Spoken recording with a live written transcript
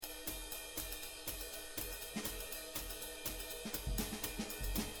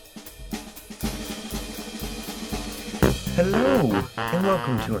Hello, and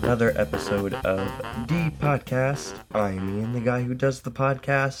welcome to another episode of The Podcast. I'm Ian, the guy who does the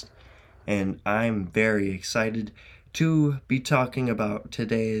podcast, and I'm very excited to be talking about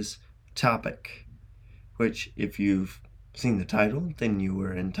today's topic, which, if you've seen the title, then you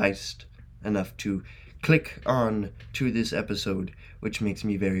were enticed enough to click on to this episode, which makes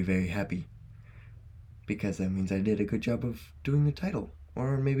me very, very happy, because that means I did a good job of doing the title,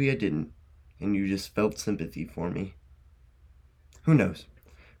 or maybe I didn't, and you just felt sympathy for me. Who knows?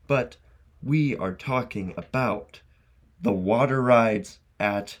 But we are talking about the water rides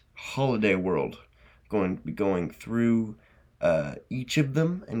at Holiday World. Going to be going through each of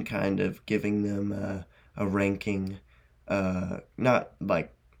them and kind of giving them a ranking. Not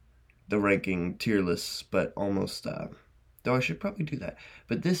like the ranking tier lists, but almost, though I should probably do that.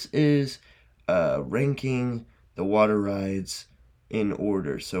 But this is ranking the water rides in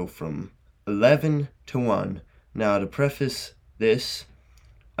order. So from 11 to 1. Now, to preface this,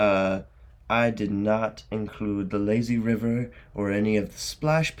 I did not include the lazy river or any of the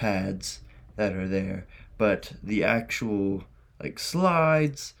splash pads that are there, but the actual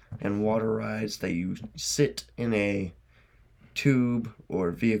slides and water rides that you sit in a tube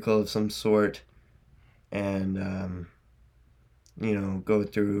or vehicle of some sort and go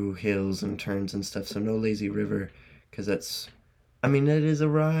through hills and turns and stuff. So no lazy river, because it is a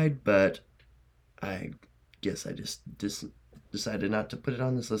ride, but I guess I just decided not to put it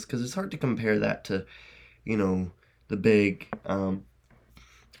on this list because it's hard to compare that to, the big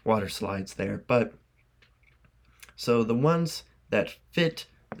water slides there. But so the ones that fit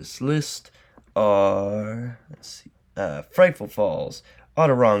this list are, Frightful Falls,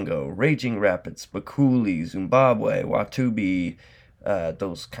 Oterongo, Raging Rapids, Bakuli, Zimbabwe, Watubi,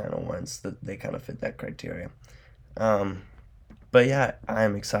 those kind of ones that they kind of fit that criteria. But yeah,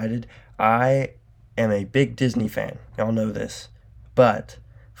 I'm excited. I am a big Disney fan. Y'all know this. But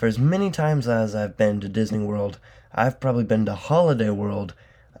for as many times as I've been to Disney World, I've probably been to Holiday World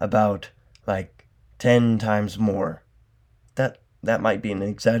about 10 times more. That might be an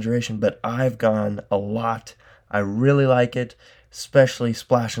exaggeration, but I've gone a lot. I really like it, especially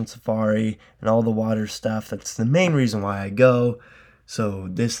Splash and Safari and all the water stuff. That's the main reason why I go. So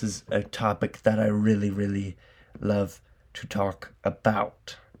this is a topic that I really, really love to talk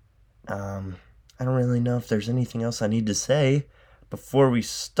about. I don't really know if there's anything else I need to say before we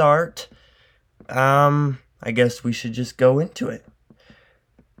start. I guess we should just go into it.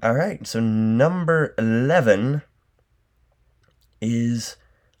 Alright, so number 11 is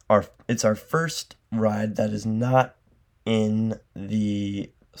our first ride that is not in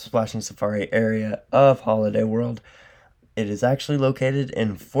the Splash and Safari area of Holiday World. It is actually located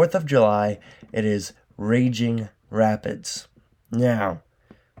in 4th of July. It is Raging Rapids. Now,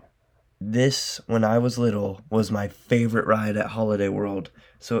 this, when I was little, was my favorite ride at Holiday World,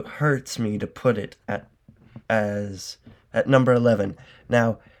 so it hurts me to put it at number 11.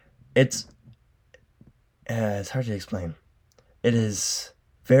 Now, it's hard to explain. It is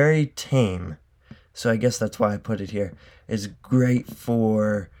very tame, so I guess that's why I put it here. It's great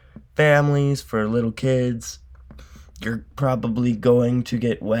for families, for little kids. You're probably going to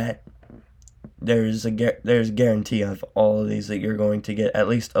get wet. There's a guarantee of all of these that you're going to get at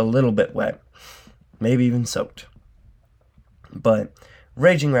least a little bit wet, maybe even soaked. But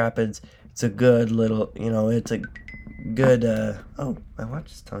Raging Rapids, it's a good little, it's a good, oh, my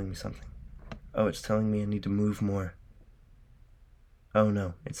watch is telling me something. Oh, it's telling me I need to move more. Oh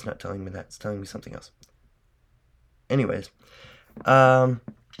no, it's not telling me that, it's telling me something else. Anyways, it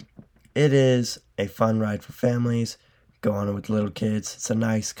is a fun ride for families. Go on it with little kids. It's a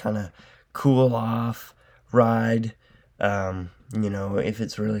nice kind of cool off ride. If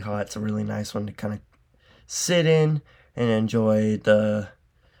it's really hot, it's a really nice one to kind of sit in and enjoy the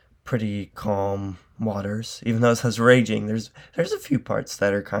pretty calm waters. Even though it says raging, there's a few parts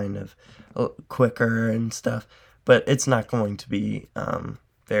that are kind of quicker and stuff, but it's not going to be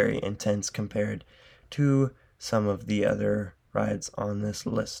very intense compared to some of the other rides on this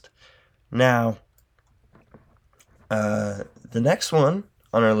list. Now, the next one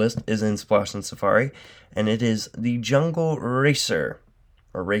on our list is in Splash and Safari, and it is the Jungle Racer,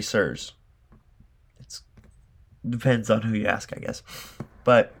 or Racers. It depends on who you ask, I guess.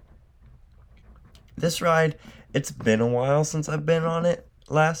 But this ride, it's been a while since I've been on it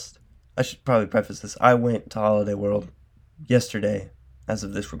last. I should probably preface this. I went to Holiday World yesterday, as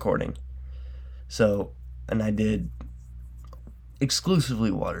of this recording. So, and I did exclusively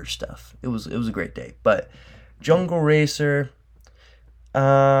water stuff. It was a great day. But Jungle Racer,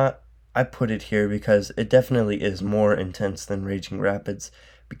 I put it here because it definitely is more intense than Raging Rapids,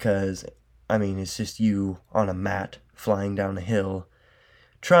 because, it's just you on a mat flying down a hill,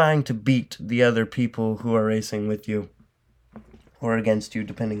 trying to beat the other people who are racing with you or against you,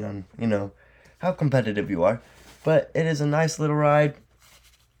 depending on, how competitive you are. But it is a nice little ride.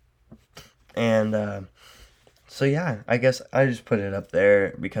 And so yeah, I guess I just put it up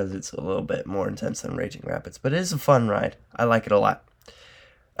there because it's a little bit more intense than Raging Rapids. But it is a fun ride. I like it a lot.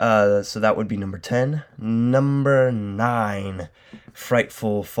 So that would be number 10. Number 9,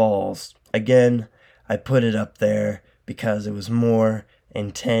 Frightful Falls. Again, I put it up there because it was more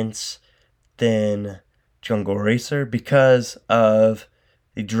intense than Jungle Racer because of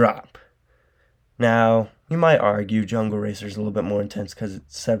the drop. Now, you might argue Jungle Racer is a little bit more intense because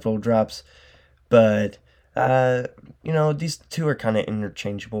it's several drops, but these two are kind of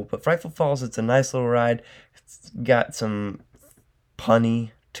interchangeable. But Frightful Falls, it's a nice little ride. It's got some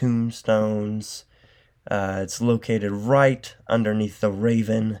punny tombstones. It's located right underneath the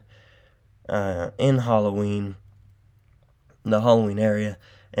Raven in Halloween, the Halloween area.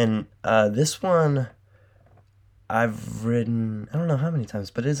 And this one I've ridden, I don't know how many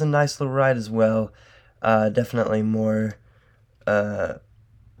times, but it is a nice little ride as well. Definitely more, I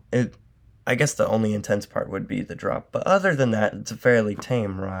guess the only intense part would be the drop. But other than that, it's a fairly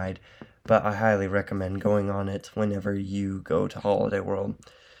tame ride. But I highly recommend going on it whenever you go to Holiday World.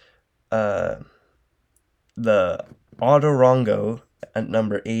 The Autorongo at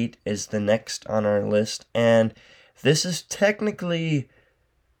number 8 is the next on our list. And this is technically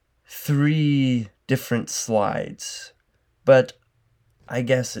 3 different slides. But I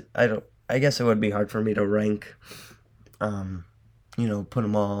guess it would be hard for me to rank, put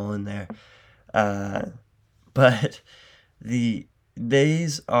them all in there. But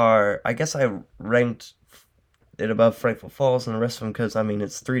these are, I guess I ranked it above Frightful Falls and the rest of them because,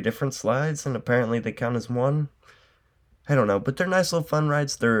 it's 3 different slides and apparently they count as one. I don't know, but they're nice little fun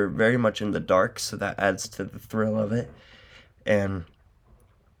rides. They're very much in the dark, so that adds to the thrill of it. And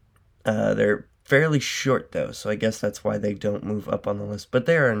they're fairly short, though, so I guess that's why they don't move up on the list. But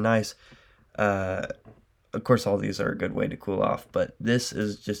they are nice. Of course, all these are a good way to cool off, but this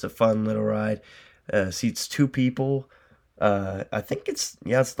is just a fun little ride. Seats 2 people. I think it's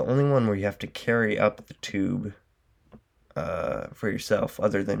the only one where you have to carry up the tube for yourself,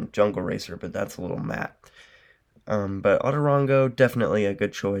 other than Jungle Racer, but that's a little mat. But Autorongo, definitely a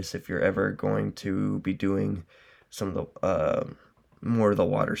good choice if you're ever going to be doing some of the more of the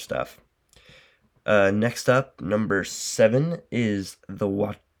water stuff. Next up, number 7 is the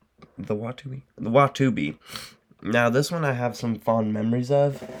Watubi. Now, this one I have some fond memories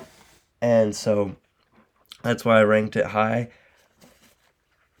of, and so that's why I ranked it high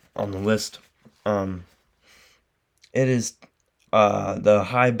on the list. It is the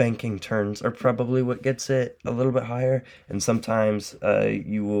high banking turns are probably what gets it a little bit higher, and sometimes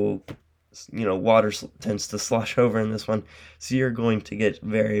you will, water tends to slosh over in this one, so you're going to get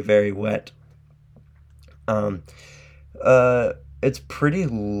very, very wet.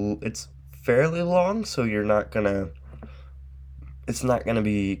 It's fairly long, so it's not gonna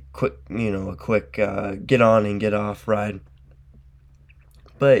be quick, a quick get on and get off ride.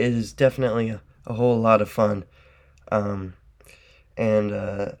 But it is definitely a whole lot of fun. And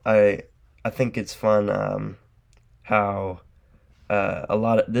I think it's fun how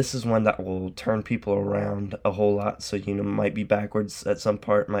this is one that will turn people around a whole lot. So might be backwards at some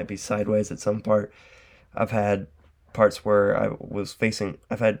part, might be sideways at some part. I've had parts where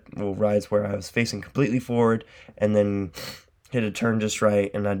I've had rides where I was facing completely forward and then hit a turn just right,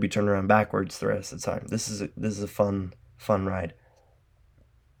 and I'd be turned around backwards the rest of the time. This is a fun ride.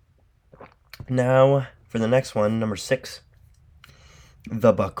 Now for the next one, number 6,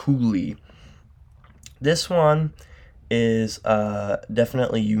 the Bakuli. This one is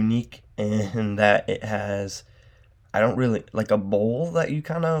definitely unique in that it has, like a bowl that you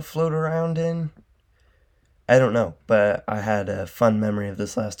kind of float around in. I don't know, but I had a fun memory of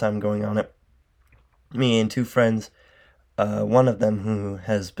this last time going on it. Me and 2 friends, one of them who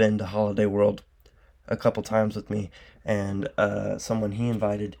has been to Holiday World a couple times with me, and someone he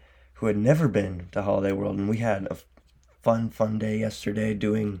invited who had never been to Holiday World, and we had a fun day yesterday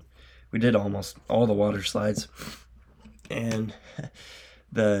we did almost all the water slides, and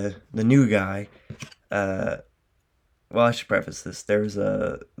the new guy, well, I should preface this,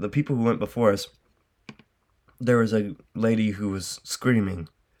 the people who went before us, there was a lady who was screaming,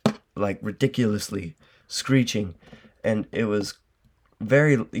 like ridiculously screeching, and it was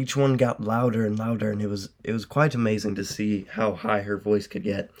each one got louder and louder, and it was quite amazing to see how high her voice could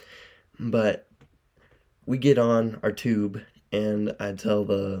get. But we get on our tube, and I tell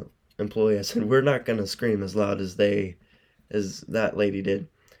the employee, I said, we're not gonna scream as loud as that lady did.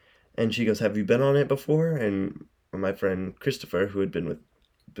 And she goes, have you been on it before? And my friend Christopher, who had been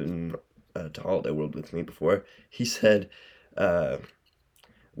to Holiday World with me before, he said, uh,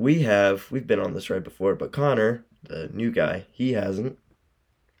 we've been on this ride before, but Connor, the new guy, he hasn't.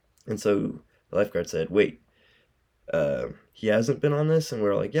 And so the lifeguard said, wait, he hasn't been on this? And we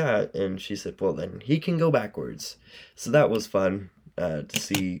are like, yeah. And she said, well, then he can go backwards. So that was fun to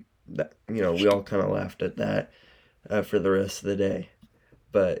see that, we all kind of laughed at that for the rest of the day.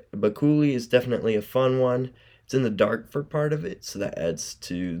 But Bakuli is definitely a fun one. It's in the dark for part of it, so that adds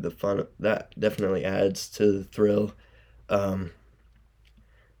to the fun. That definitely adds to the thrill.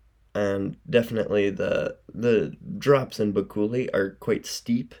 And definitely the drops in Bakuli are quite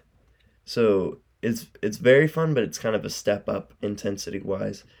steep. So it's very fun, but it's kind of a step up intensity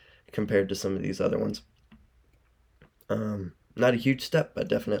wise compared to some of these other ones. Not a huge step, but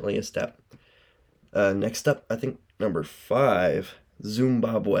definitely a step. Next up, I think number 5,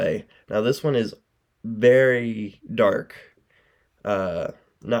 Zimbabwe. Now this one is very dark.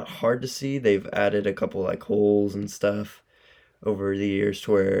 Not hard to see. They've added a couple like holes and stuff over the years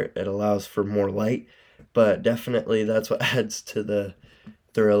to where it allows for more light, but definitely that's what adds to the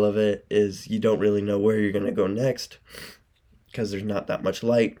thrill of it, is you don't really know where you're going to go next because there's not that much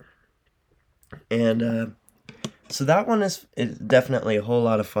light. And so that one is definitely a whole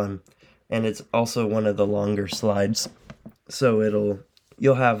lot of fun, and it's also one of the longer slides, so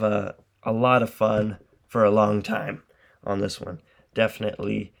you'll have a lot of fun for a long time on this one.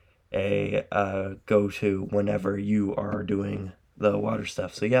 Definitely a go-to whenever you are doing the water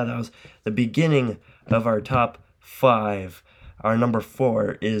stuff. So yeah, that was the beginning of our top 5. Our number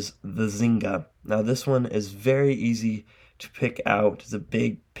 4 is the Zynga. Now this one is very easy to pick out. It's a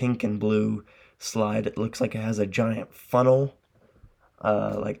big pink and blue slide. It looks like it has a giant funnel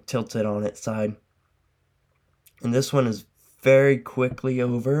like tilted on its side. And this one is very quickly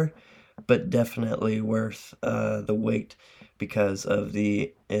over, but definitely worth the wait because of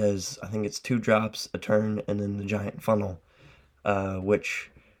I think it's 2 drops, a turn, and then the giant funnel, which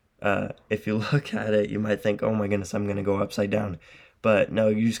if you look at it, you might think, oh my goodness, I'm going to go upside down. But no,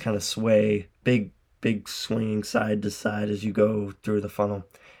 you just kind of sway, big swinging side to side as you go through the funnel.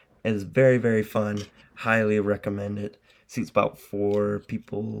 It is very, very fun. Highly recommend it. Seats about 4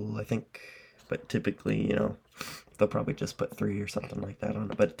 people, I think. But typically, they'll probably just put 3 or something like that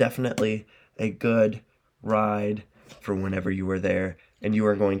on it. But definitely a good ride for whenever you were there. And you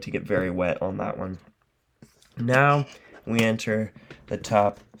are going to get very wet on that one. Now we enter the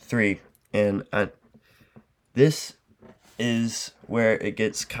top 3. And this is where it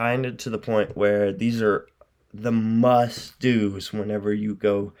gets kind of to the point where these are the must-dos whenever you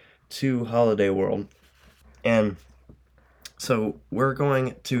go to Holiday World. And so we're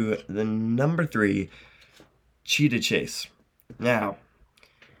going to the number 3, Cheetah Chase. Now,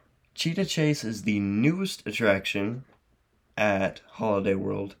 Cheetah Chase is the newest attraction at Holiday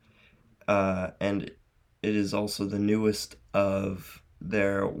World, and it is also the newest of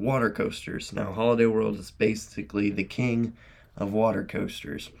their water coasters. Now, Holiday World is basically the king of water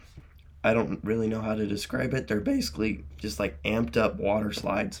coasters. I don't really know how to describe it. They're basically just like amped up water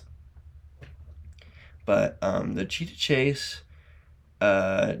slides. But the Cheetah Chase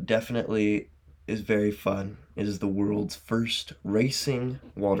definitely is very fun. It is the world's first racing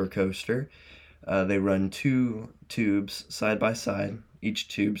water coaster. They run 2 tubes side by side. Each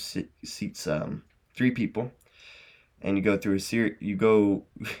tube seats 3 people, and you go through you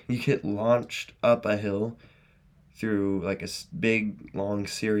get launched up a hill through like a big long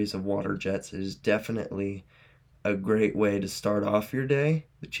series of water jets. It is definitely a great way to start off your day.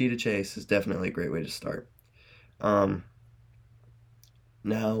 The Cheetah Chase is definitely a great way to start.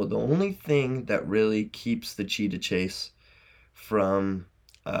 Now, the only thing that really keeps the Cheetah Chase from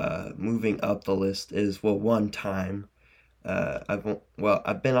moving up the list is, well, one time. I've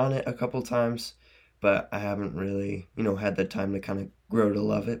been on it a couple times, but I haven't really, had the time to kind of grow to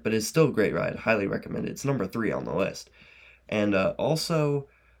love it. But it's still a great ride. Highly recommend it. It's number 3 on the list. And also,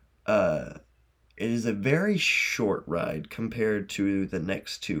 it is a very short ride compared to the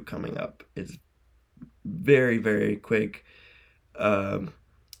next 2 coming up. It's very, very quick.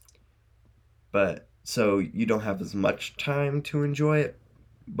 But so you don't have as much time to enjoy it,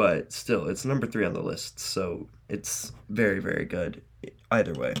 but still, it's number 3 on the list, so it's very, very good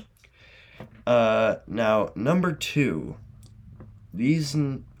either way. Now, number 2, these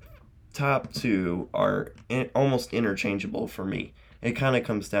top 2 are almost interchangeable for me. It kind of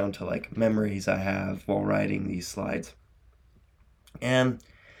comes down to like memories I have while riding these slides. And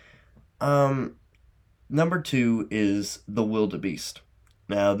number 2 is the Wildebeest.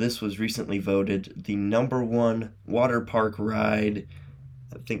 Now, this was recently voted the number 1 water park ride,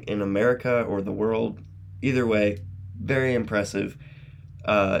 I think, in America or the world. either way, very impressive.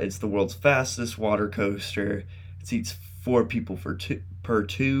 It's the world's fastest water coaster. It seats 4 people per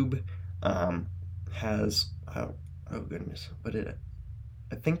tube. Has oh goodness, what did it?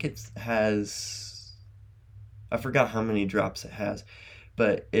 I think it has. I forgot how many drops it has,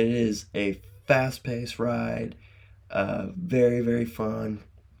 but it is a fast-paced ride. Very, very fun,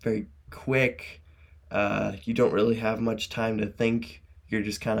 very quick. You don't really have much time to think. You're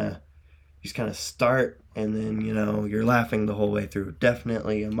just kind of start, and then you're laughing the whole way through.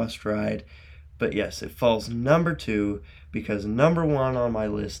 Definitely a must ride. But yes, it falls number 2 because number 1 on my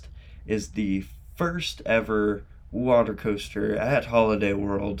list is the first ever water coaster at Holiday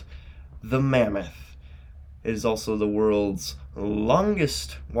World, the Mammoth. It is also the world's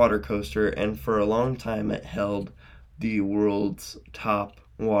longest water coaster, and for a long time it held the world's top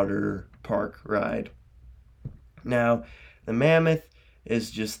water park ride. Now, the Mammoth is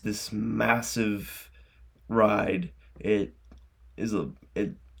just this massive ride. It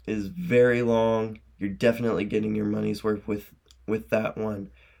is very long. You're definitely getting your money's worth with that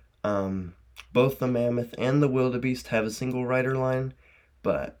one. Both the Mammoth and the Wildebeest have a single rider line,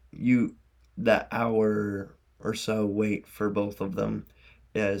 but that hour or so wait for both of them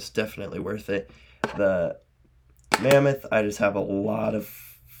is definitely worth it. The Mammoth, I just have a lot of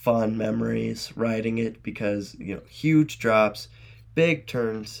fun memories riding it because huge drops, big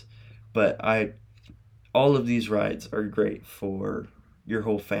turns, but all of these rides are great for your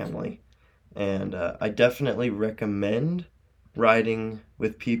whole family, and I definitely recommend riding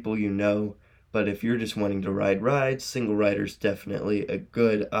with people but if you're just wanting to ride rides, single rider's definitely a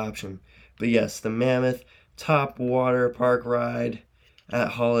good option. But yes, the Mammoth, top water park ride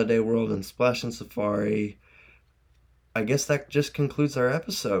at Holiday World and Splash and Safari. I guess that just concludes our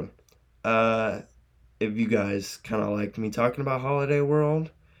episode. If you guys kind of liked me talking about Holiday World,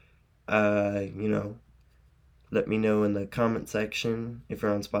 let me know in the comment section if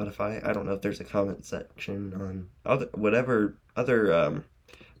you're on Spotify. I don't know if there's a comment section on whatever other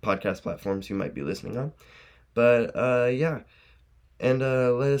podcast platforms you might be listening on. But yeah. And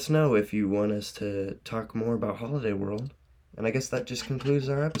let us know if you want us to talk more about Holiday World. And I guess that just concludes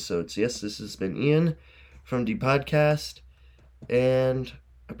our episode. So yes, this has been Ian from the podcast. And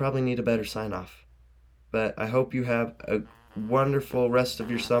I probably need a better sign off. But I hope you have a wonderful rest of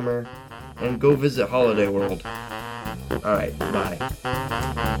your summer. And go visit Holiday World. Alright, bye.